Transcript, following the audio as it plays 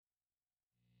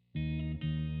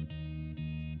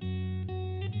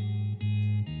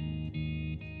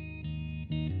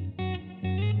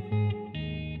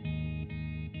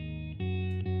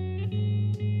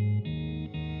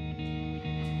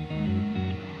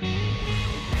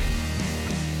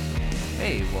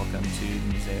Hey, welcome to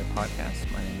the Musea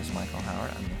Podcast. My name is Michael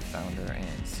Howard. I'm the founder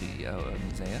and CEO of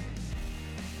Musea.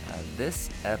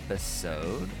 This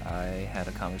episode, I had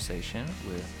a conversation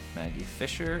with Maggie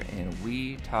Fisher, and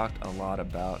we talked a lot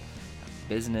about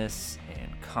business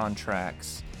and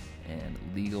contracts and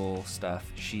legal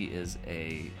stuff. She is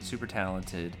a super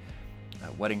talented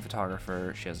wedding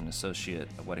photographer. She has an associate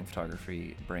wedding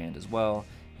photography brand as well.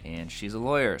 And she's a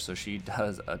lawyer, so she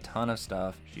does a ton of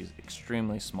stuff. She's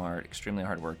extremely smart, extremely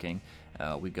hardworking.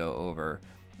 We go over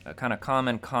kind of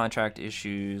common contract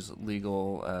issues,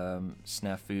 legal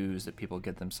snafus that people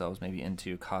get themselves maybe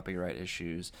into, copyright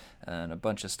issues, and a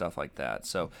bunch of stuff like that.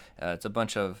 So it's a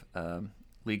bunch of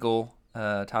legal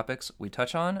topics we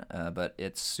touch on, but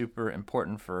it's super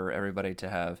important for everybody to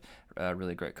have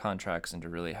really great contracts and to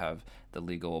really have the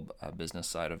legal business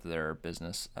side of their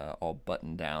business all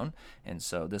buttoned down. And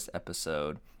so this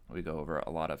episode, we go over a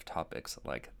lot of topics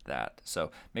like that. So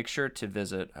make sure to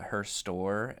visit her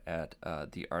store at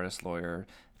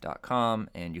theartistlawyer.com,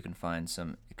 and you can find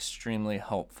some extremely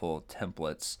helpful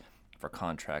templates for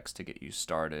contracts to get you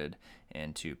started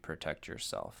and to protect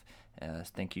yourself.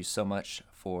 Thank you so much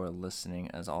for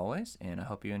listening as always, and I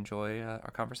hope you enjoy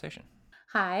our conversation.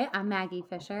 Hi, I'm Maggie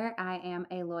Fisher. I am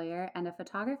a lawyer and a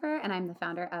photographer, and I'm the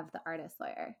founder of The Artist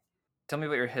Lawyer. Tell me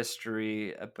about your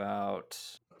history, about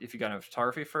if you got into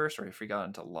photography first or if you got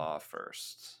into law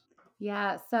first.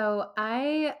 Yeah, so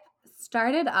I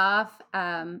started off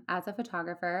as a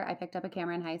photographer. I picked up a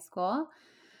camera in high school.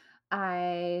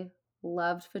 I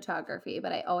loved photography,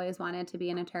 but I always wanted to be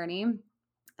an attorney.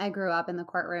 I grew up in the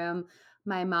courtroom.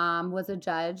 My mom was a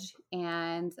judge,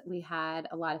 and we had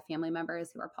a lot of family members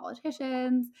who were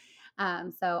politicians.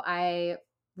 So I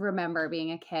remember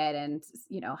being a kid and,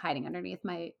 hiding underneath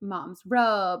my mom's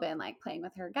robe and like playing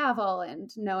with her gavel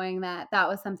and knowing that that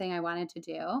was something I wanted to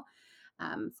do.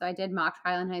 So I did mock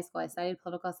trial in high school. I studied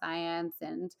political science,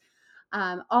 and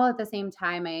all at the same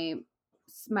time,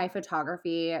 my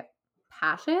photography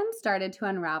passion started to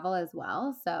unravel as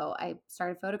well. So I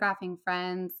started photographing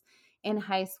friends in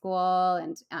high school,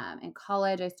 and in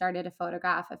college, I started to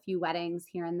photograph a few weddings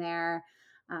here and there.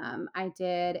 I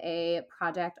did a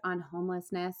project on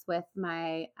homelessness with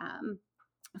my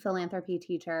philanthropy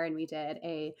teacher, and we did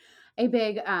a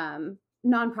big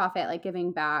nonprofit like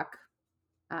giving back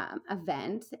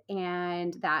event,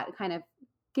 and that kind of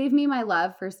gave me my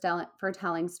love for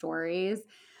telling stories.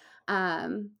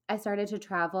 I started to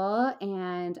travel,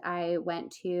 and I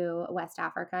went to West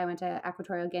Africa. I went to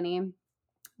Equatorial Guinea,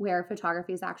 where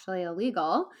photography is actually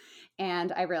illegal.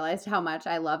 And I realized how much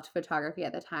I loved photography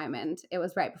at the time. And it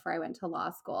was right before I went to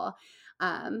law school.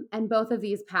 And both of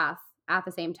these paths at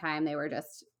the same time,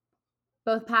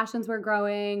 both passions were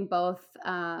growing, both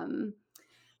of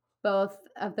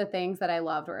the things that I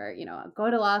loved were, go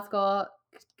to law school,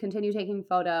 continue taking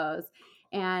photos.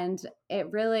 And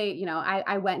it really,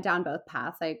 I went down both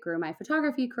paths. I grew my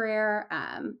photography career.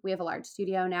 We have a large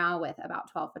studio now with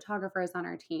about 12 photographers on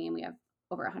our team. We have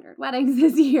over 100 weddings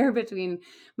this year between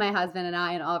my husband and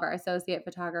I and all of our associate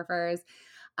photographers.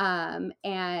 And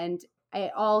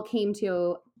it all came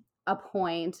to a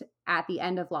point at the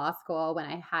end of law school when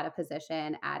I had a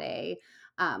position at a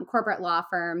corporate law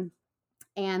firm,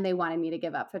 and they wanted me to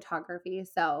give up photography.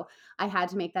 So I had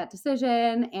to make that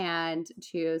decision and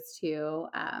choose to,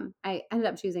 I ended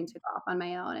up choosing to go off on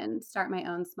my own and start my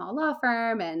own small law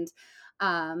firm and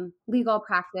legal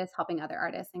practice, helping other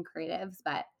artists and creatives.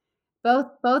 But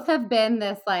both have been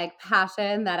this like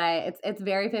passion that it's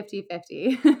very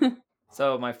 50-50.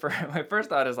 So my first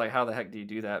thought is like, how the heck do you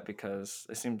do that? Because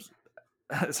it seems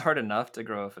it's hard enough to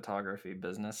grow a photography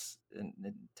business in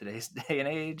today's day and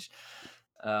age,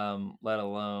 let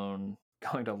alone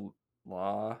going to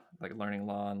law, like learning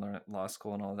law and learn law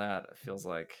school and all that. It feels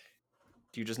like,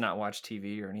 do you just not watch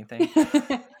TV or anything?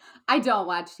 I don't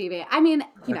watch TV. I mean,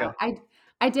 Okay.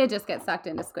 I did just get sucked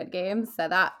into Squid Game, so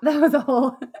that was a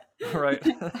whole Right.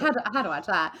 I had to watch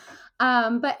that.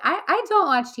 But I don't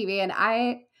watch TV, and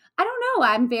I don't know.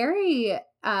 I'm very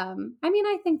I mean,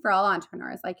 I think for all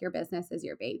entrepreneurs, like your business is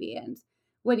your baby, and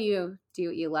what do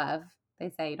what you love?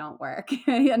 They say you don't work.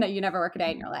 You know, you never work a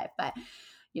day in your life, but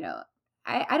you know,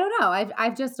 I don't know.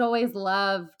 I've just always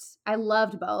I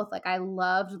loved both. Like I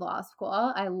loved law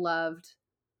school. I loved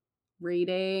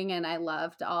reading, and I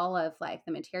loved all of like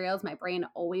the materials. My brain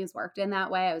always worked in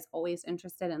that way. I was always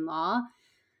interested in law,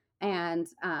 and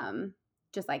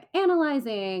just like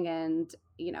analyzing and,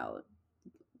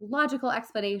 logical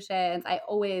explanations. I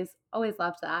always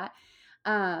loved that.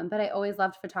 But I always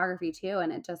loved photography too,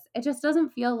 and it just doesn't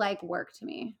feel like work to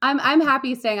me. I'm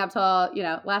happy staying up till,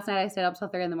 last night I stayed up till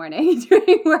 3 in the morning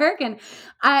doing work, and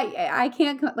I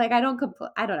can't like I don't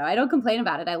know, I don't complain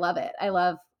about it. I love it. I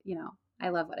love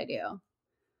what I do.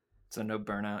 So no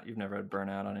burnout. You've never had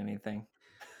burnout on anything.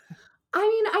 I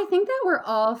mean, I think that we're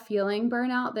all feeling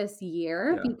burnout this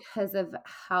year Yeah. because of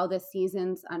how the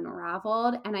season's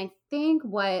unraveled. And I think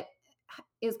what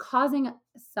is causing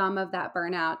some of that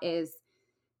burnout is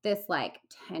this like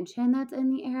tension that's in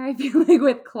the air, I feel like,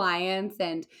 with clients.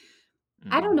 And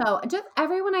I don't Mm. know, just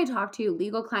everyone I talk to,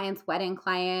 legal clients, wedding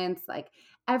clients, like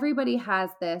everybody has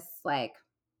this like,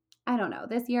 I don't know,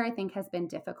 this year I think has been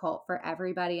difficult for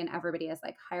everybody, and everybody has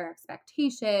like higher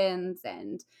expectations.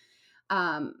 And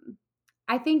um,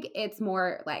 I think it's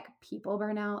more like people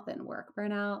burnout than work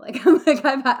burnout. Like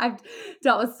I've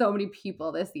dealt with so many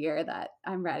people this year that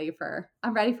I'm ready for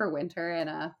winter and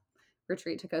a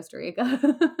retreat to Costa Rica.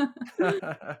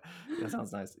 That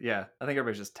sounds nice. Yeah, I think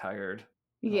everybody's just tired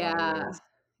in a lot of Yeah. ways. So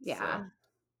Yeah.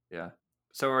 yeah.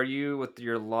 So are you with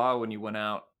your law when you went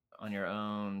out on your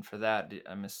own for that?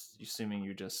 I'm assuming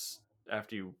you just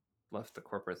after you left the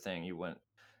corporate thing, you went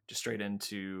just straight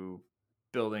into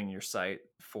building your site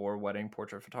for wedding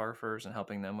portrait photographers and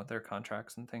helping them with their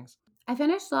contracts and things. I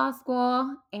finished law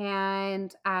school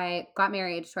and I got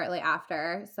married shortly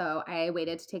after. So I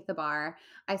waited to take the bar.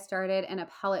 I started an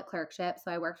appellate clerkship. So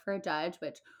I worked for a judge,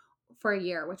 which for a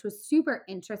year, which was super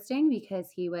interesting because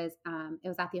it was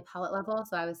at the appellate level.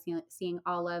 So I was seeing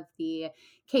all of the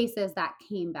cases that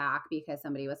came back because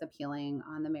somebody was appealing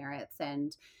on the merits.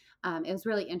 And it was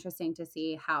really interesting to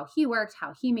see how he worked,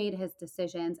 how he made his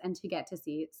decisions, and to get to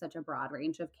see such a broad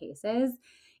range of cases.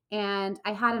 And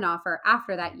I had an offer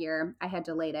after that year. I had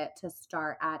delayed it to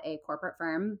start at a corporate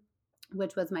firm,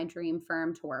 which was my dream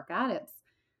firm to work at.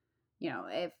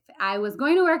 If I was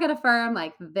going to work at a firm,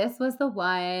 like this was the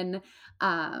one.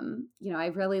 I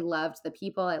really loved the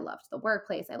people. I loved the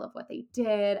workplace. I loved what they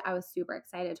did. I was super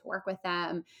excited to work with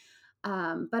them.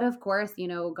 But of course,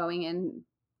 going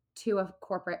into a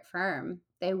corporate firm,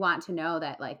 they want to know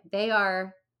that like they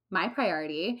are my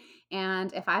priority.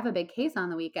 And if I have a big case on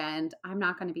the weekend, I'm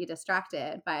not going to be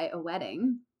distracted by a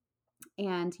wedding.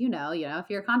 And if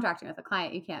you're contracting with a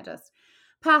client, you can't just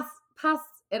pass pass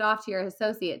it off to your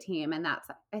associate team. And that's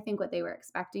I think what they were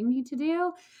expecting me to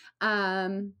do.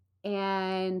 Um,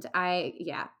 and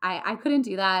I couldn't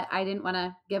do that. I didn't want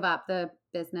to give up the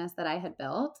business that I had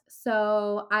built.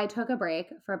 So I took a break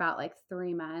for about like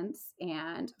 3 months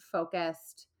and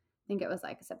focused, I think it was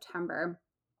like September.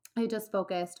 I just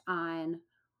focused on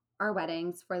our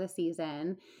weddings for the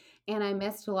season, and I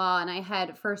missed law, and I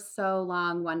had for so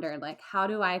long wondered like how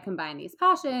do I combine these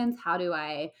passions? How do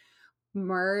I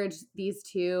merge these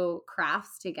two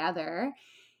crafts together?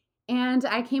 And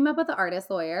I came up with the artist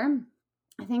lawyer.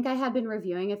 I think I had been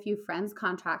reviewing a few friends'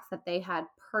 contracts that they had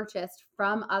purchased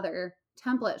from other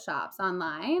template shops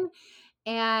online,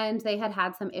 and they had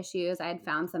had some issues. I had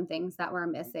found some things that were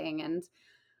missing, and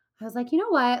I was like, you know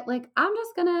what? Like, I'm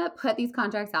just gonna put these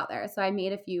contracts out there. So I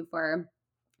made a few for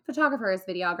photographers,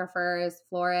 videographers,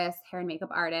 florists, hair and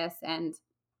makeup artists. And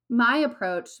my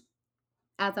approach,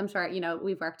 as I'm sure,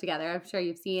 we've worked together, I'm sure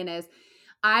you've seen, is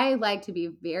I like to be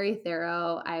very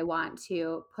thorough. I want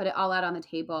to put it all out on the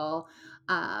table.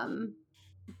 Um,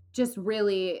 just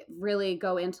really, really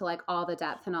go into like all the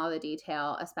depth and all the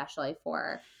detail, especially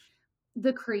for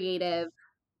the creative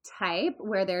type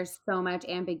where there's so much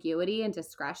ambiguity and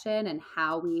discretion and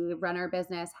how we run our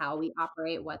business, how we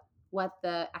operate, what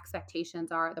the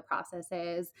expectations are, the process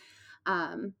is.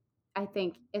 Um, I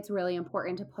think it's really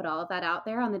important to put all of that out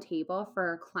there on the table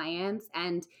for clients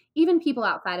and even people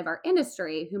outside of our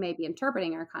industry who may be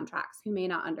interpreting our contracts, who may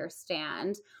not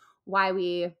understand why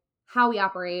how we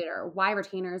operate or why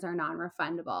retainers are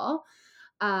non-refundable.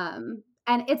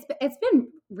 And it's been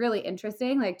really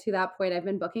interesting. Like to that point, I've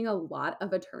been booking a lot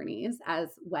of attorneys as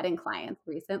wedding clients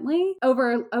recently.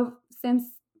 Since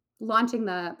launching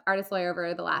the artist lawyer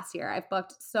over the last year, I've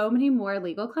booked so many more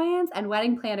legal clients, and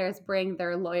wedding planners bring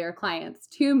their lawyer clients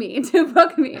to me to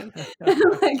book me. And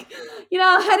I'm like,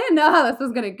 I didn't know how this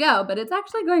was going to go, but it's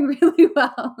actually going really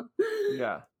well.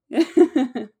 Yeah,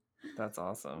 that's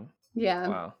awesome. Yeah.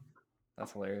 Wow,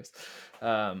 that's hilarious.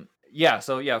 Yeah,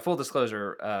 so yeah, full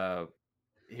disclosure,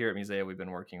 here at Musea, we've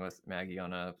been working with Maggie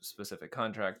on a specific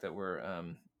contract that we're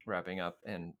wrapping up,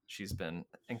 and she's been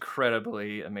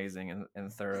incredibly amazing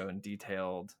and thorough and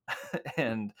detailed.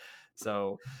 And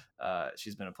so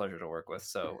she's been a pleasure to work with.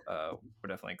 So we're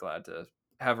definitely glad to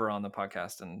have her on the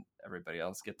podcast, and everybody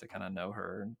else get to kind of know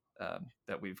her,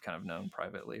 that we've kind of known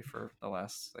privately for the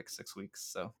last like 6 weeks.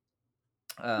 So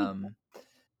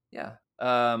yeah.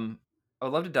 I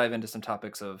would love to dive into some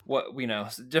topics of what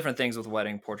different things with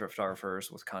wedding portrait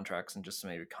photographers, with contracts, and just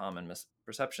maybe common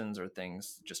misperceptions or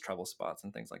things, just trouble spots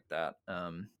and things like that.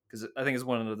 Because I think it's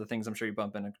one of the things I'm sure you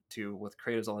bump into with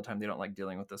creatives all the time. They don't like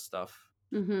dealing with this stuff,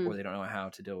 or Mhm. they don't know how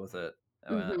to deal with it,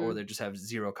 or Mhm. they just have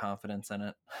zero confidence in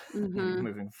it Mhm.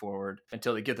 moving forward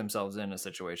until they get themselves in a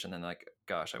situation and like,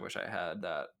 gosh, I wish I had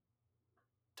that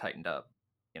tightened up,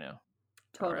 you know,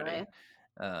 already. Totally.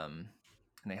 um,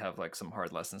 and they have like some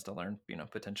hard lessons to learn,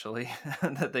 potentially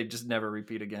that they just never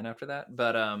repeat again after that.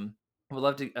 But would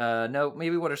love to know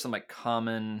maybe what are some like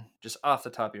common, just off the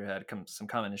top of your head, some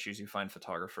common issues you find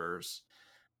photographers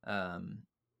um,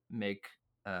 make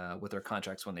with their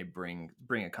contracts when they bring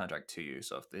a contract to you.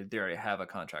 So if they already have a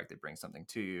contract, they bring something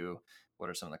to you. What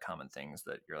are some of the common things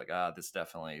that you're like, this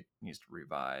definitely needs to be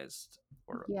revised,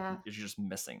 or Yeah. you're just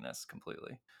missing this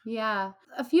completely? Yeah.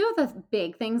 A few of the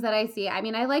big things that I see, I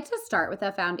mean, I like to start with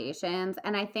the foundations,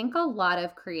 and I think a lot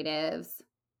of creatives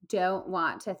don't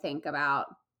want to think about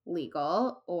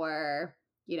legal or,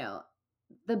 you know,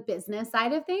 the business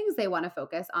side of things. They want to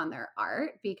focus on their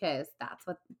art because that's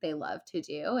what they love to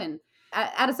do. And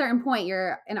at a certain point,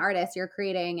 you're an artist, you're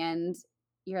creating, and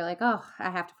you're like, oh, I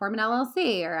have to form an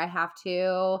LLC or I have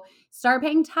to start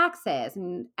paying taxes.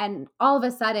 And all of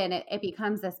a sudden it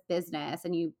becomes this business,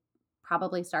 and you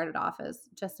probably started off as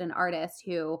just an artist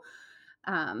who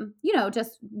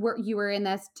you were in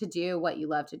this to do what you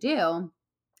love to do,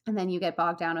 and then you get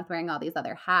bogged down with wearing all these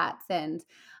other hats. And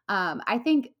I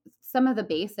think some of the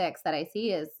basics that I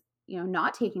see is,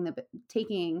 not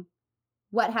taking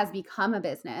what has become a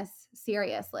business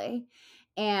seriously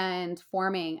and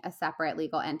forming a separate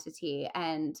legal entity,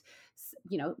 and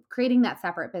creating that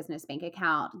separate business bank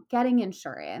account, getting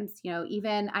insurance.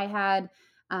 Even I had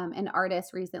an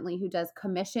artist recently who does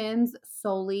commissions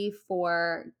solely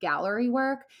for gallery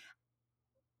work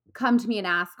come to me and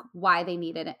ask why they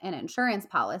needed an insurance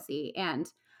policy.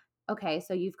 And okay,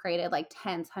 so you've created like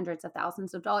tens, hundreds of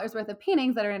thousands of dollars worth of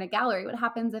paintings that are in a gallery. What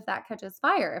happens if that catches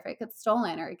fire, if it gets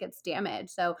stolen or it gets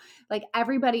damaged? So, like,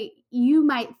 everybody, you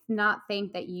might not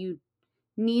think that you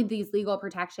need these legal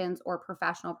protections or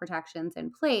professional protections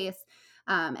in place.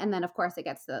 And then, of course, it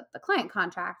gets to the client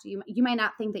contract. You might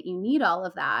not think that you need all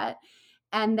of that.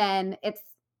 And then it's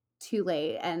too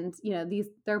late. And,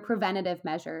 they're preventative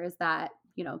measures that,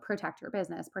 protect your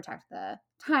business, protect the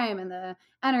time and the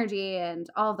energy and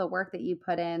all of the work that you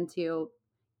put into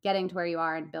getting to where you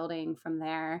are and building from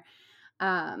there.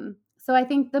 So I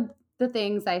think the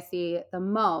things I see the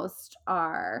most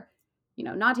are,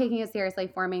 not taking it seriously,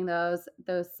 forming those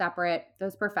separate,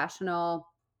 those professional,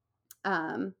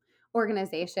 um,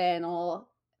 organizational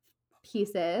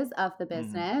pieces of the Mm,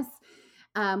 business.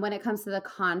 When it comes to the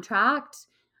contract,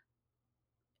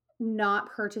 not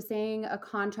purchasing a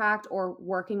contract or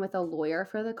working with a lawyer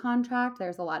for the contract.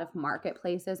 There's a lot of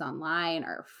marketplaces online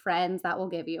or friends that will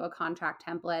give you a contract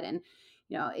template. And,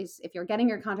 if you're getting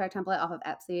your contract template off of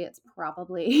Etsy, it's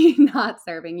probably not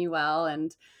serving you well.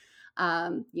 And,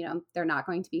 they're not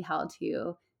going to be held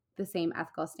to the same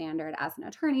ethical standard as an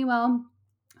attorney will.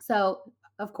 So,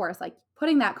 of course, like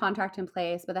putting that contract in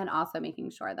place, but then also making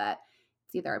sure that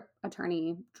it's either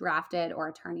attorney drafted or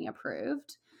attorney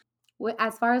approved.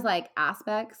 As far as like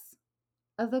aspects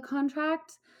of the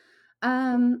contract,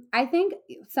 I think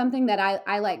something that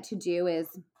I like to do is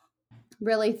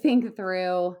really think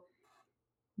through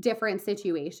different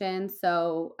situations.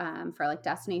 So, for like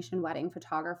destination wedding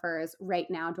photographers, right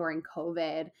now during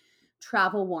COVID,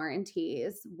 travel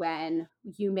warranties, when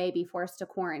you may be forced to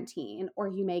quarantine or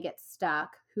you may get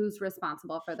stuck, who's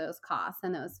responsible for those costs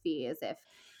and those fees?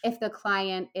 If the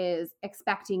client is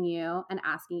expecting you and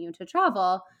asking you to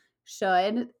travel,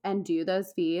 should and do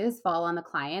those fees fall on the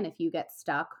client if you get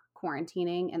stuck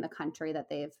quarantining in the country that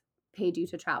they've paid you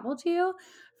to travel to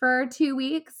for 2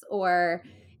 weeks, or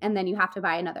and then you have to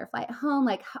buy another flight home?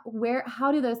 Like,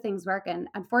 how do those things work? And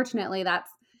unfortunately, that's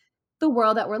the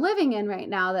world that we're living in right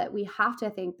now, that we have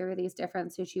to think through these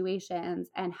different situations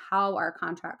and how our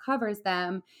contract covers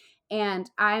them. And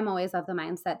I'm always of the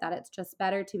mindset that it's just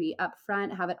better to be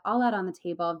upfront, have it all out on the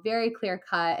table, very clear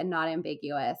cut and not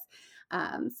ambiguous.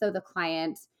 So the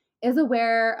client is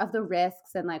aware of the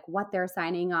risks and like what they're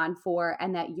signing on for,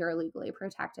 and that you're legally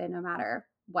protected no matter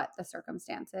what the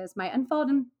circumstances might unfold.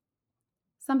 And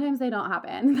sometimes they don't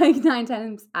happen. Like 9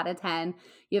 times out of 10,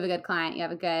 you have a good client, you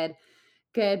have a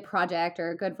good project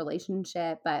or a good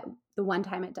relationship, but the one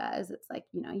time it does, it's like,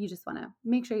 you just want to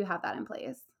make sure you have that in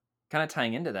place. kind of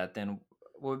tying into that, then,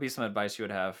 what would be some advice you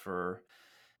would have for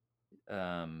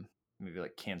maybe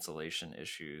like cancellation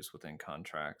issues within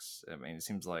contracts? I mean, it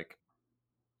seems like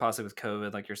possibly with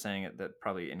COVID, like you're saying, that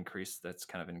probably increased. That's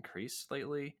kind of increased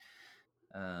lately.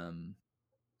 Um,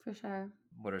 For sure.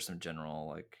 what are some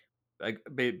general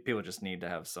people just need to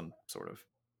have some sort of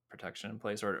protection in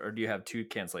place, or do you have two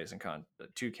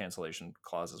cancellation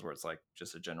clauses where it's like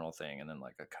just a general thing and then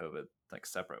like a COVID like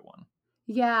separate one?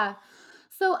 Yeah.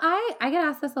 So I get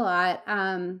asked this a lot.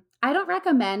 I don't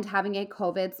recommend having a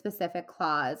COVID specific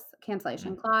clause,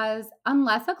 cancellation Mm, clause,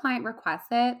 unless a client requests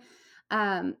it.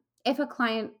 Um, if a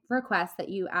client requests that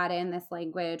you add in this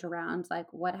language around like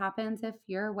what happens if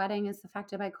your wedding is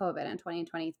affected by COVID in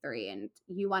 2023 and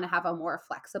you want to have a more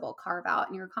flexible carve out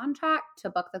in your contract to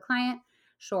book the client,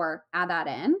 sure, add that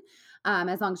in,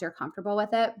 as long as you're comfortable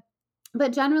with it.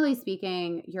 But generally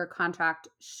speaking, your contract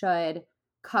should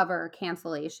cover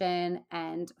cancellation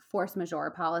and force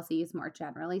majeure policies more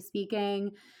generally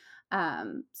speaking.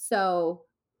 So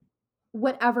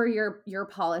whatever your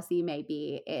policy may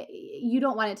be, you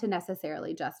don't want it to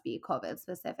necessarily just be COVID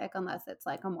specific unless it's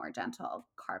like a more gentle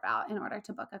carve out in order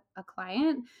to book a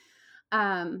client.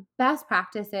 Best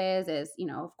practices is,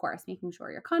 of course, making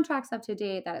sure your contract's up to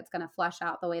date, that it's going to flush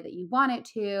out the way that you want it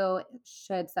to.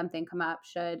 Should something come up,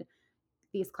 should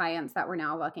these clients that we're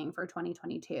now looking for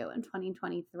 2022 and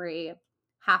 2023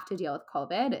 have to deal with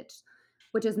COVID,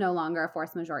 which is no longer a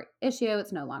force majeure issue.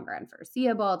 It's no longer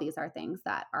unforeseeable. These are things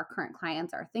that our current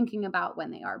clients are thinking about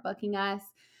when they are booking us.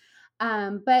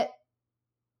 But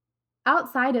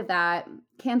outside of that,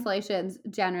 cancellations,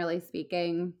 generally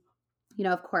speaking,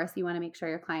 of course, you want to make sure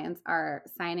your clients are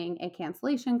signing a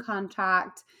cancellation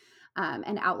contract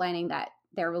and outlining that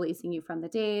they're releasing you from the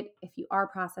date. If you are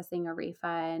processing a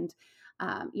refund,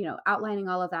 outlining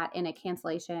all of that in a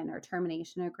cancellation or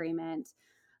termination agreement.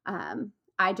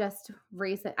 I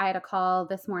had a call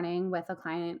this morning with a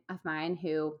client of mine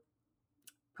who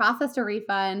processed a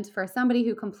refund for somebody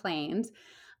who complained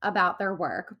about their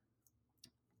work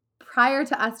prior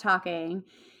to us talking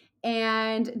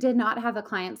and did not have the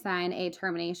client sign a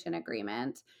termination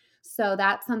agreement. So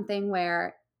that's something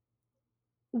where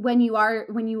when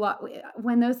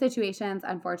those situations,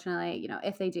 unfortunately,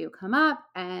 if they do come up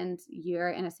and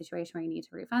you're in a situation where you need to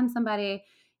refund somebody,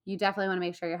 you definitely want to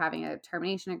make sure you're having a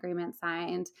termination agreement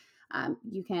signed.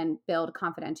 You can build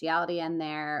confidentiality in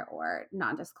there or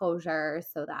non-disclosure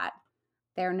so that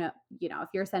they're no, if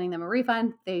you're sending them a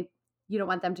refund, you don't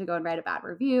want them to go and write a bad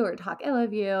review or talk ill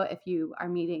of you if you are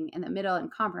meeting in the middle and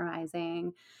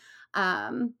compromising.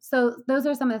 So those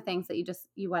are some of the things that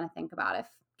you want to think about if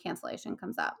cancellation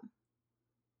comes up.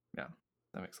 yeah,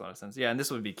 that makes a lot of sense. Yeah, and this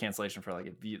would be cancellation for like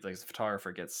if you like the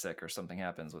photographer gets sick or something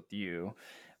happens with you,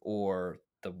 or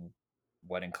the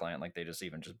wedding client, like they just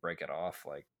break it off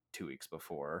like 2 weeks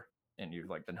before, and you've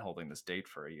like been holding this date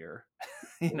for a year.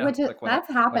 Which is Like that's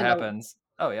what happened happens?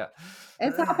 Oh yeah.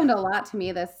 it's happened a lot to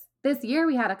me this year.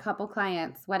 We had a couple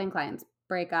clients, wedding clients,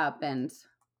 break up, and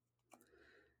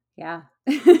yeah.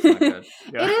 It's not good.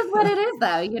 It Yeah. is what it is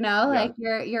though, Yeah. like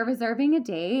you're reserving a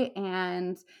date,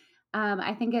 and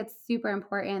I think it's super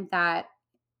important that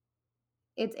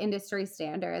it's industry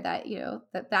standard that,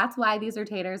 that's why these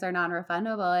retainers are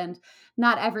non-refundable, and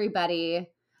not everybody,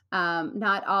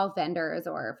 not all vendors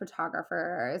or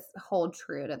photographers hold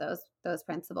true to those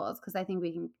principles. Cause I think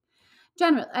we can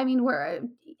generally, I mean, we're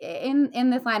in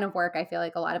this line of work. I feel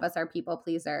like a lot of us are people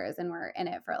pleasers and we're in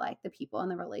it for like the people and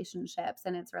the relationships.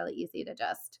 And it's really easy to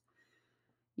just,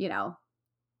 you know,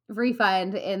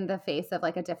 refund in the face of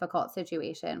like a difficult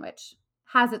situation, which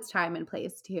has its time and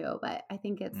place too. But I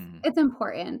think it's Mhm. it's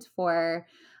important for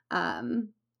um,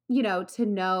 to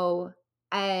know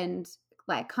and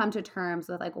like come to terms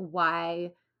with like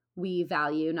why we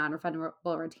value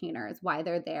non-refundable retainers, why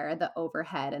they're there, the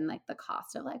overhead and like the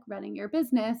cost of like running your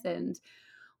business, and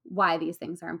why these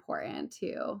things are important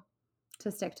to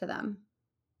stick to them.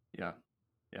 Yeah.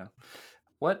 Yeah.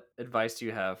 What advice do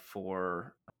you have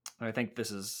for? I think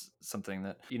this is something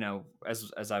that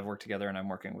as I've worked together and I'm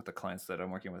working with the clients that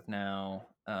I'm working with now,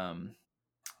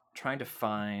 trying to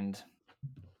find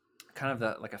kind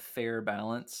of like a fair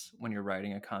balance when you're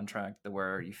writing a contract,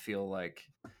 where you feel like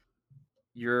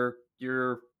your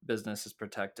business is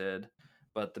protected,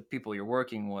 but the people you're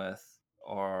working with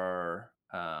are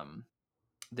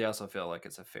they also feel like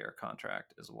it's a fair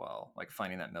contract as well. Like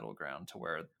finding that middle ground to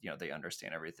where they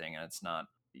understand everything, and it's not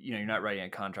you're not writing a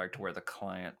contract where the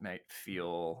client might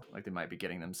feel like they might be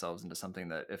getting themselves into something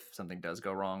that if something does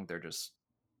go wrong, they're just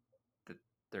that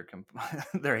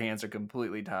their hands are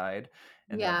completely tied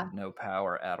and they have Yeah. no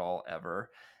power at all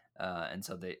ever. And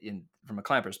so from a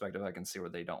client perspective, I can see where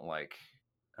they don't like,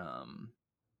 um,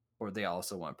 or they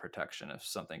also want protection if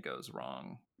something goes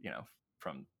wrong,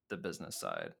 from the business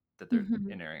side that they're Mhm.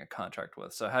 entering a contract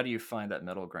with. So how do you find that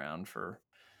middle ground for?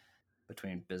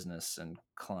 between business and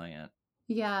client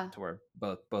Yeah. to where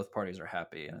both parties are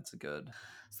happy and it's a good.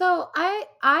 So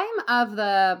I'm of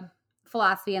the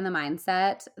philosophy and the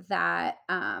mindset that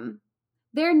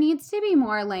there needs to be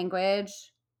more language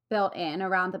built in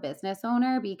around the business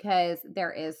owner because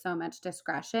there is so much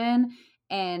discretion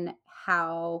in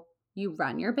how you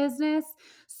run your business.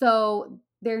 So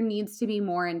there needs to be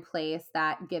more in place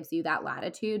that gives you that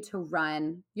latitude to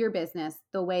run your business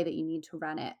the way that you need to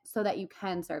run it so that you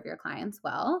can serve your clients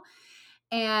well.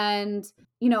 And,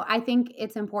 I think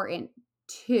it's important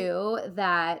too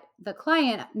that the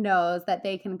client knows that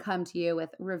they can come to you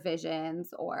with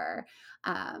revisions or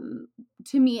um,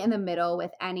 to meet in the middle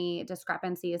with any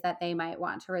discrepancies that they might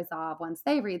want to resolve once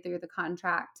they read through the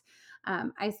contract.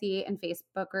 I see in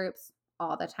Facebook groups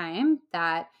all the time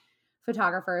that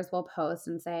photographers will post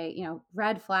and say,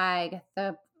 red flag,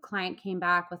 the client came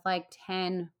back with like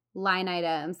 10 line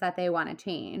items that they want to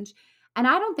change. And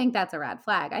I don't think that's a red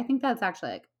flag. I think that's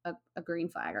actually like a green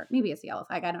flag or maybe it's a yellow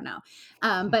flag. I don't know.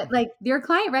 But like your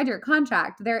client read your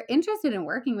contract, they're interested in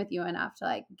working with you enough to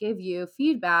like give you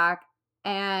feedback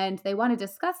and they want to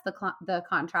discuss the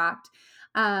contract.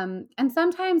 And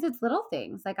sometimes it's little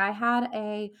things. Like I had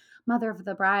a mother of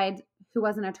the bride who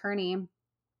was an attorney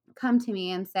come to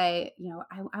me and say,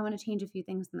 I want to change a few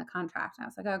things in the contract. And I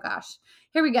was like, oh gosh,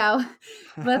 here we go.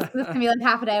 This can be like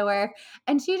half a day work.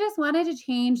 And she just wanted to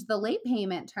change the late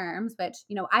payment terms, which,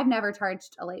 I've never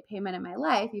charged a late payment in my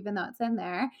life, even though it's in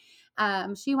there.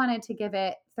 She wanted to give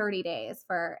it 30 days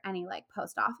for any like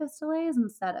post office delays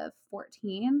instead of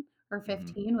 14 or Mhm.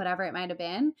 15, whatever it might have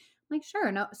been. I'm like, sure,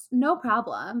 no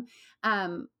problem.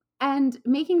 And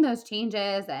making those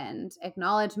changes and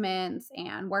acknowledgments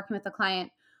and working with the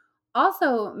client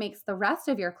also makes the rest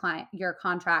of your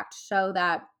contract show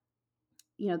that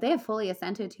they have fully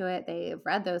assented to it, they've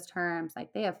read those terms,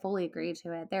 like they have fully agreed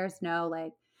to it. There's no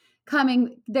like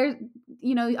coming there.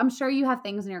 I'm sure you have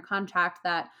things in your contract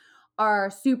that are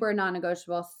super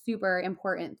non-negotiable, super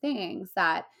important things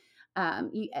that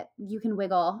you can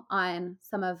wiggle on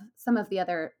some of the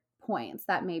other points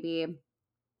that maybe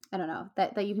I don't know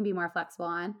that you can be more flexible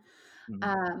on.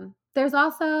 Mhm. There's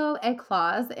also a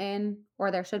clause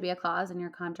or there should be a clause in your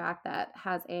contract that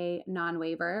has a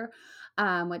non-waiver,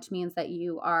 which means that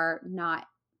you are not,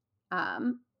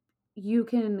 um, you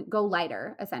can go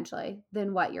lighter essentially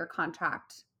than what your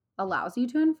contract allows you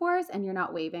to enforce, and you're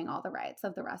not waiving all the rights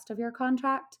of the rest of your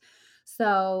contract.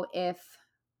 So if,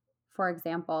 for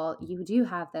example, you do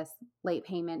have this late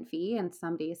payment fee and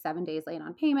somebody's 7 days late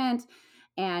on payment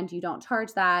and you don't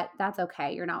charge that, that's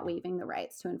okay. You're not waiving the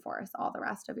rights to enforce all the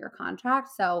rest of your contract.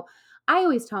 So I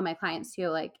always tell my clients too,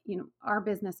 like, our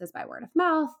business is by word of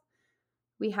mouth.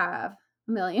 We have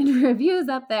a million reviews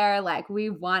up there. Like, we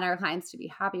want our clients to be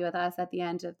happy with us at the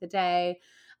end of the day.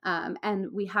 And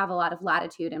we have a lot of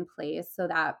latitude in place so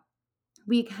that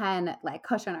we can like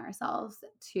cushion ourselves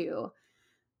to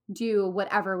do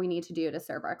whatever we need to do to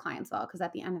serve our clients well, because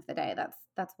at the end of the day,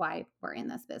 that's why we're in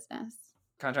this business.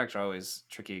 Contracts are always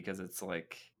tricky because it's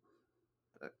like,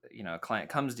 a client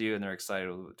comes to you and they're excited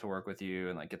to work with you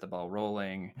and like get the ball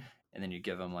rolling, and then you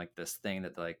give them like this thing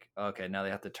that like, okay, now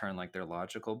they have to turn like their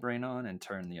logical brain on and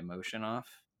turn the emotion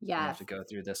off, and they have Yes. to go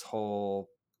through this whole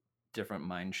different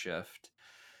mind shift.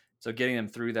 So getting them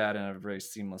through that in a very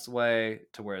seamless way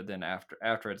to where then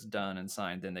after it's done and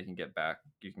signed, then you can get back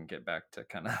to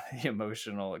kind of the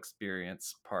emotional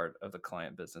experience part of the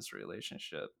client business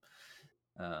relationship.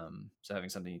 So having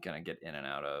something you kind of get in and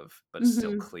out of, but it's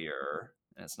still Hmm. clear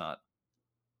and it's not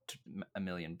a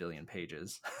million billion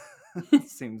pages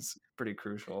seems pretty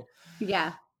crucial.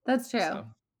 Yeah, that's true. So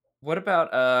what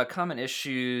about common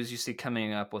issues you see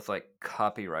coming up with like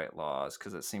copyright laws?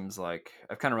 Because it seems like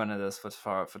I've kind of run into this with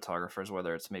photographers,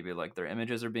 whether it's maybe like their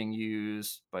images are being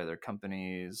used by their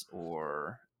companies,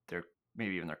 or their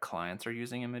maybe even their clients are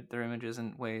using their images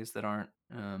in ways that aren't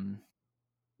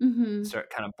Hmm.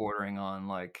 start kind of bordering on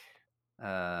like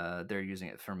they're using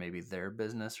it for maybe their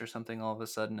business or something all of a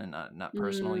sudden, and not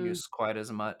personal Mm. use quite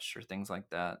as much or things like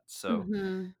that. So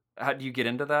Hmm. how do you get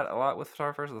into that a lot with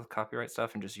photographers with copyright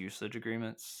stuff and just usage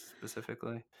agreements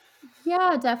specifically?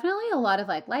 Yeah, definitely a lot of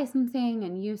like licensing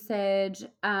and usage.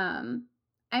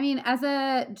 I mean, as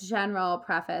a general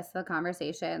preface, the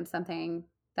conversation, something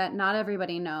that not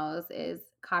everybody knows is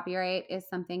copyright is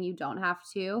something you don't have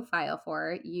to file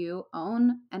for. You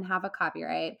own and have a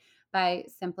copyright by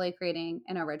simply creating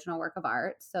an original work of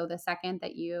art. So the second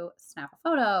that you snap a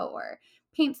photo or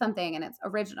paint something and it's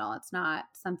original, it's not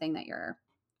something that you're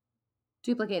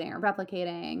duplicating or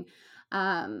replicating,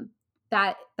 um,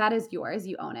 that is yours.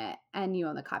 You own it and you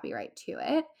own the copyright to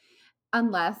it,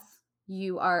 unless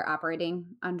you are operating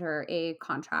under a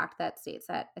contract that states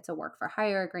that it's a work for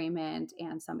hire agreement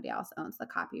and somebody else owns the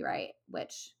copyright,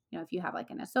 which, if you have like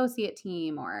an associate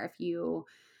team, or if you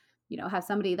have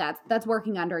somebody that's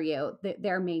working under you,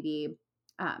 there may be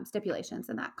stipulations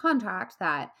in that contract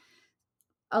that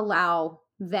allow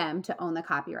them to own the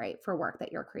copyright for work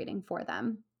that you're creating for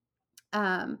them.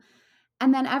 Um,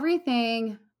 and then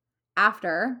everything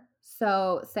after,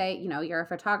 so say, you're a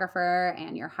photographer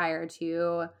and you're hired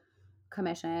to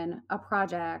commission a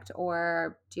project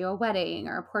or do a wedding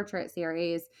or a portrait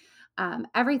series,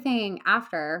 everything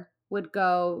after would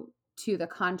go to the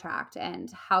contract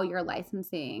and how you're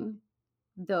licensing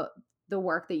the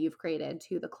work that you've created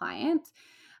to the client.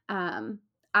 Um,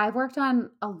 I've worked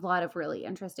on a lot of really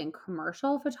interesting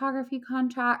commercial photography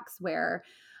contracts where,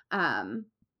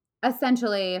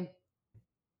 essentially,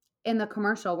 in the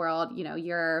commercial world, you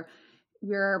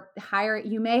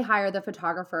may hire the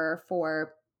photographer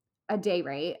for a day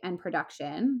rate and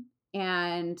production,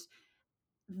 and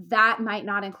that might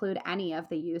not include any of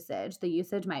the usage. The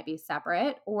usage might be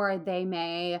separate, or they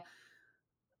may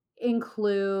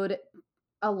include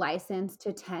a license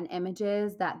to 10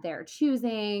 images that they're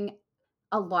choosing.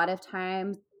 A lot of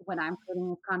times when I'm creating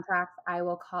these contracts, I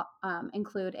will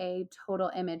include a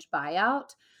total image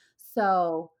buyout.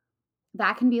 So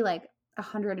that can be like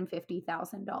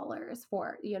 $150,000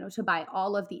 for, to buy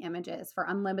all of the images for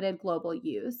unlimited global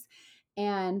use.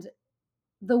 And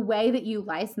the way that you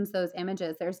license those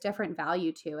images, there's different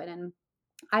value to it. And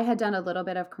I had done a little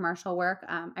bit of commercial work.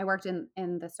 I worked in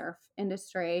the surf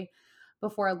industry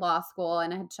before law school,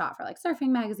 and I had shot for like Surfing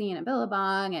Magazine and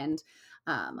Billabong and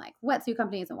like wetsuit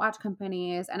companies and watch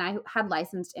companies. And I had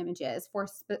licensed images for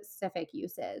specific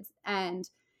uses. And,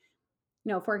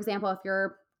 for example, if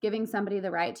you're giving somebody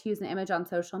the right to use an image on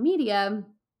social media,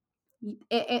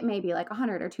 it may be like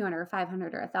 100 or 200 or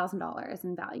 500 or $1,000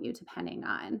 in value, depending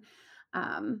on,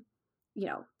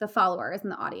 the followers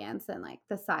and the audience and like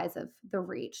the size of the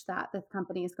reach that the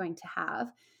company is going to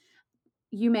have.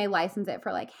 You may license it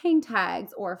for like hang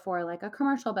tags or for like a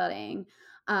commercial building,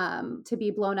 to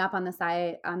be blown up on the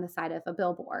side of a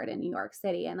billboard in New York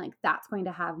City, and like that's going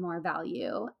to have more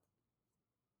value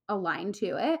aligned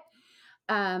to it.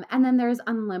 And then there's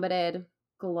unlimited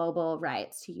global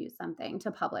rights to use something,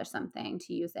 to publish something,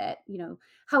 to use it,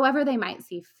 however they might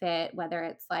see fit, whether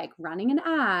it's like running an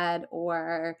ad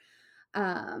or,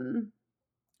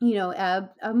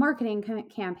 a marketing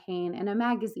campaign in a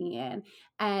magazine,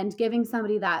 and giving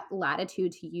somebody that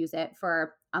latitude to use it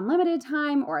for unlimited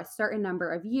time or a certain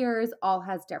number of years all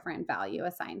has different value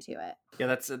assigned to it. Yeah,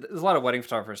 there's a lot of wedding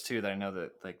photographers too that I know that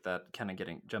like that kind of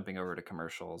jumping over to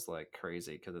commercials like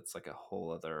crazy, because it's like a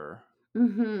whole other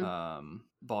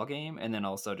ball game. And then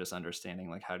also just understanding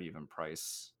like how to even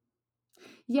price like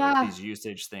Yeah. these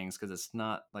usage things, because it's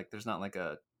not like there's not like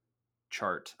a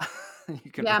chart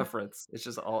you can Yeah. reference.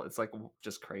 It's like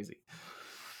just crazy.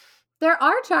 There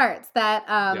are charts that,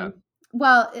 Yeah.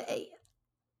 well,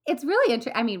 it's really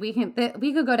interesting. I mean, we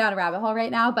could go down a rabbit hole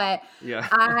right now, but Yeah.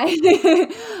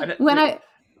 I when I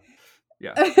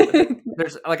yeah.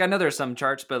 There's like, I know there's some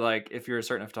charts, but like if you're a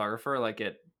certain photographer, like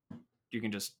you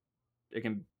can just, it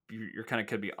can, you're kind of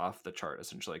could be off the chart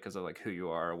essentially because of like who you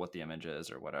are, what the image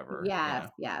is or whatever,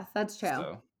 Yes, that's true.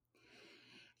 So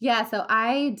Yeah, so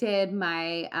I did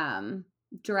my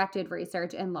directed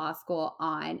research in law school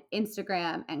on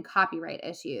Instagram and copyright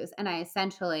issues, and I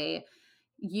essentially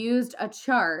used a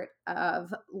chart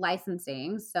of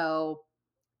licensing. So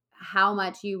how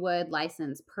much you would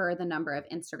license per the number of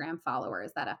Instagram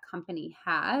followers that a company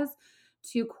has,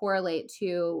 to correlate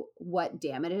to what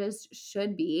damages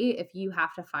should be if you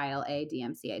have to file a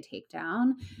DMCA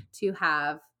takedown to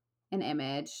have an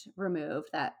image removed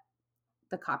that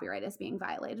the copyright is being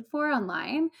violated for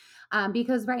online.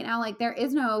 Because right now, like, there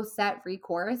is no set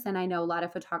recourse. And I know a lot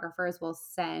of photographers will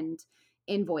send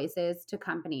invoices to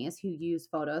companies who use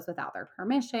photos without their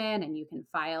permission, and you can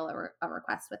file a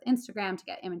request with Instagram to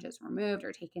get images removed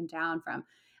or taken down from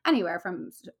anywhere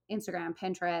from Instagram,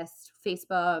 Pinterest,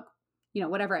 Facebook,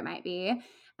 whatever it might be.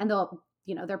 And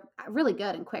they're really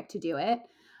good and quick to do it.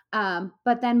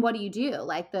 But then what do you do?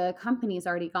 Like, the company's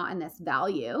already gotten this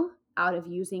value out of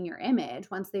using your image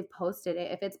once they've posted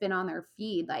it. If it's been on their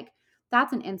feed, like,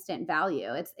 that's an instant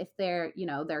value. It's if they're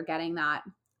getting that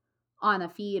on a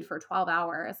feed for 12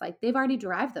 hours, like, they've already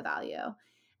derived the value.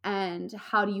 And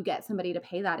how do you get somebody to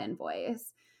pay that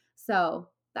invoice? So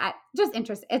that just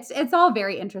interesting. It's all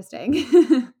very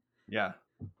interesting. yeah.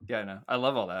 No, I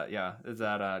love all that. Yeah. Is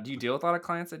that do you deal with a lot of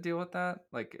clients that deal with that,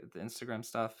 like the Instagram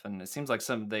stuff? And it seems like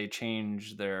they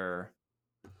change their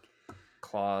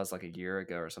clause like a year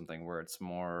ago or something where it's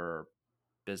more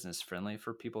business friendly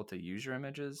for people to use your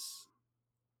images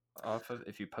off of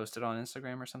if you post it on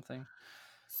Instagram or something?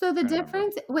 So the Trying to remember.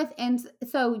 difference with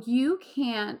so you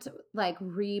can't like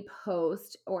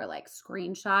repost or like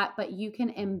screenshot, but you can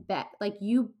embed, like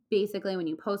you basically when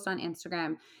you post on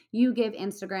Instagram, you give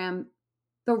Instagram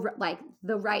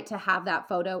the right to have that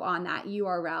photo on that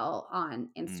URL on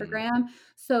Mm, Instagram.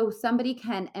 So somebody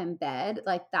can embed,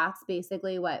 like that's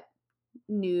basically what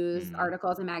news mm,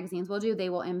 articles and magazines will do. They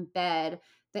will embed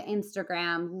the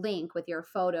Instagram link with your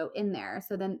photo in there.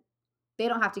 So then they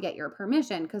don't have to get your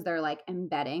permission because they're like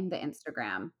embedding the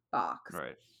Instagram box.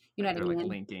 right. You know Like what I they're like mean?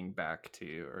 linking back to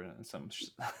you or in some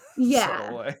subtle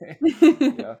Yeah. way.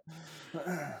 Yeah.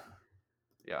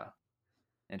 Yeah.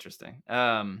 Interesting.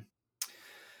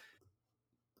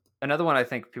 Another one I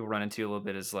think people run into a little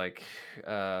bit is like,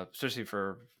 especially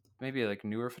for maybe like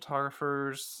newer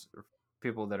photographers or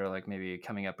people that are like maybe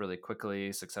coming up really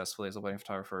quickly, successfully as a wedding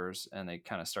photographers, and they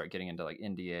kind of start getting into like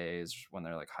NDAs when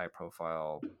they're like high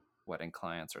profile wedding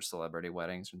clients or celebrity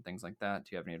weddings and things like that. Do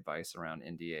you have any advice around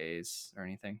NDAs or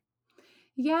anything?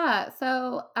 Yeah.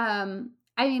 So, I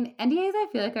mean, NDAs I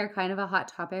feel like are kind of a hot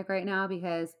topic right now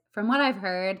because from what I've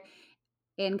heard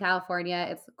in California,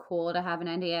 it's cool to have an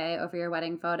NDA over your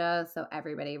wedding photo. So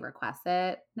everybody requests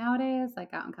it nowadays,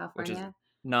 like out in Which is California.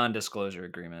 non-disclosure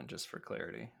agreement, just for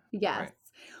clarity, Yes. right?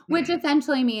 Which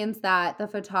essentially means that the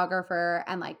photographer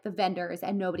and like the vendors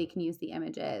and nobody can use the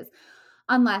images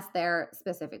unless they're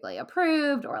specifically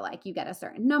approved or like you get a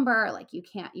certain number, like you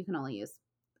can only use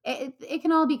it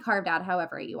can all be carved out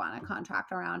however you want to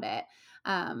contract around it.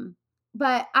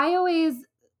 But I always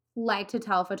like to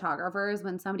tell photographers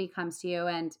when somebody comes to you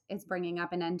and is bringing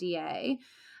up an NDA,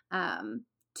 um,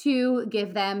 to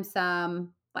give them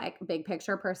some like big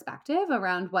picture perspective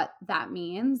around what that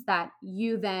means that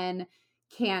you then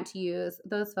can't use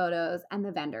those photos and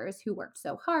the vendors who worked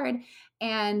so hard.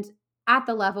 And at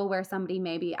the level where somebody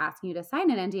may be asking you to sign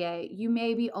an NDA, you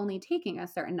may be only taking a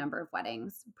certain number of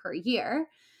weddings per year.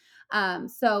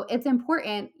 So it's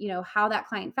important, you know, how that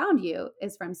client found you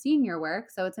is from seeing your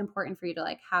work. So it's important for you to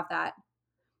like have that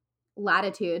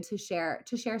latitude to share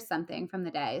something from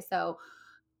the day. So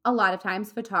a lot of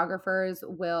times photographers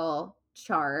will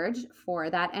charge for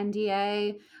that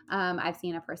NDA. I've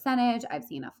seen a percentage, I've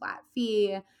seen a flat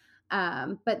fee.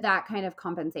 But that kind of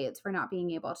compensates for not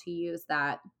being able to use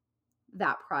that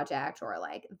project or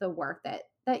like the work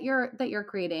that you're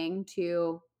creating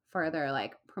to further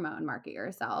like promote and market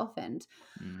yourself and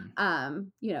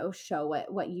Mm, you know show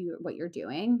what you're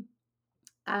doing.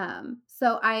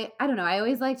 So I don't know, I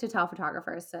always like to tell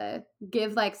photographers to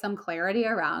give like some clarity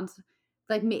around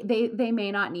like they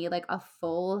may not need like a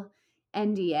full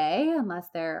NDA unless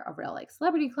they're a real like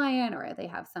celebrity client or they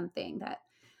have something that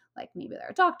like maybe they're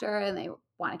a doctor and they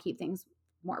want to keep things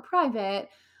more private.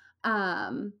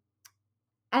 um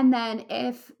and then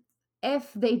if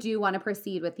they do want to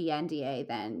proceed with the NDA,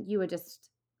 then you would just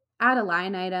add a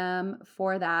line item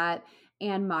for that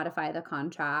and modify the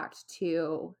contract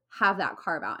to have that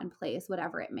carve out in place,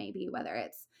 whatever it may be, whether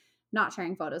it's not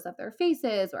sharing photos of their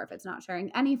faces or if it's not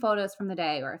sharing any photos from the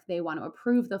day or if they want to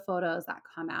approve the photos that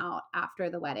come out after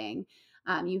the wedding.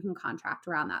 You can contract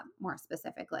around that more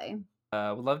specifically.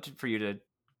 would love for you to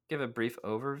give a brief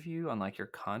overview on like your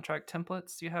contract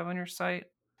templates you have on your site.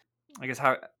 I guess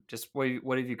how just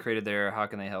what have you created there? How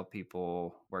can they help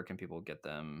people? Where can people get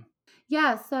them?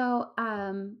 Yeah, so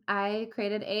I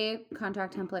created a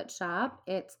contract template shop.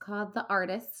 It's called The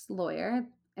Artist's Lawyer.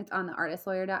 It's on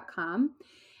theartistlawyer.com.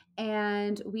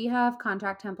 And we have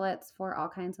contract templates for all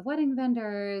kinds of wedding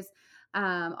vendors,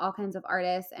 all kinds of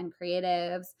artists and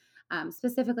creatives.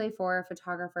 Specifically for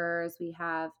photographers, we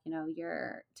have, you know,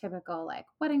 your typical like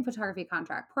wedding photography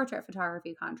contract, portrait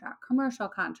photography contract, commercial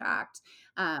contract,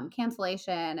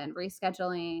 cancellation and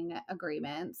rescheduling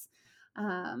agreements.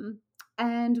 Um,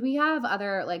 and we have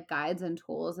other like guides and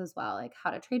tools as well, like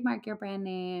how to trademark your brand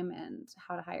name and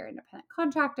how to hire independent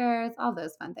contractors, all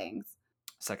those fun things.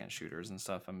 Second shooters and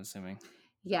stuff, I'm assuming.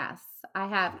 Yes, I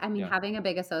have. I mean, Yeah. having a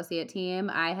big associate team,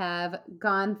 I have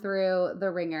gone through the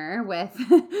ringer with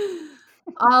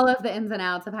all of the ins and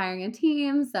outs of hiring a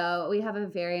team. So we have a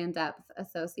very in-depth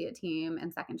associate team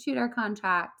and second shooter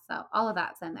contract. So all of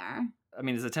that's in there. I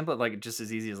mean, is the template like just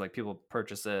as easy as like people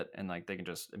purchase it and like they can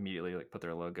just immediately like put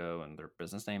their logo and their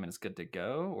business name and it's good to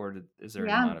go? Or is there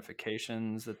any Yeah.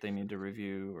 modifications that they need to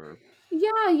review or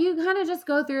Yeah, you kind of just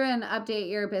go through and update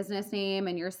your business name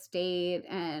and your state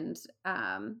and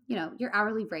you know, your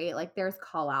hourly rate. Like there's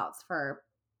call outs for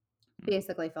hmm,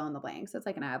 basically fill in the blanks. It's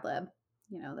like an ad lib,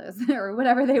 you know, those or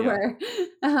whatever they yeah, were.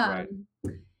 right. Um,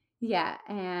 yeah,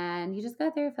 and you just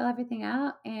go through, fill everything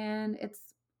out, and it's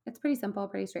It's pretty simple,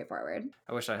 pretty straightforward.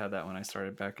 I wish I had that when I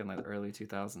started back in like the early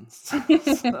 2000s.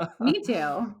 So, Me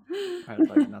too. I had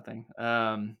like nothing.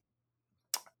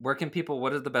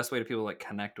 What is the best way to people like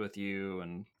connect with you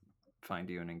and find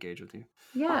you and engage with you?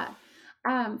 Yeah.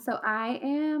 So I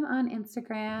am on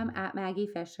Instagram at Maggie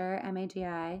Fisher,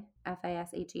 MAGIFISHER.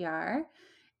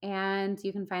 And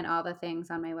you can find all the things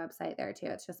on my website there too.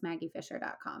 It's just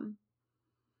maggiefisher.com.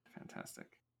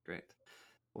 Fantastic. Great.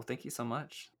 Well, thank you so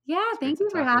much. Yeah, It's great thank to you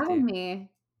for talk with having you. me.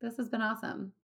 This has been awesome.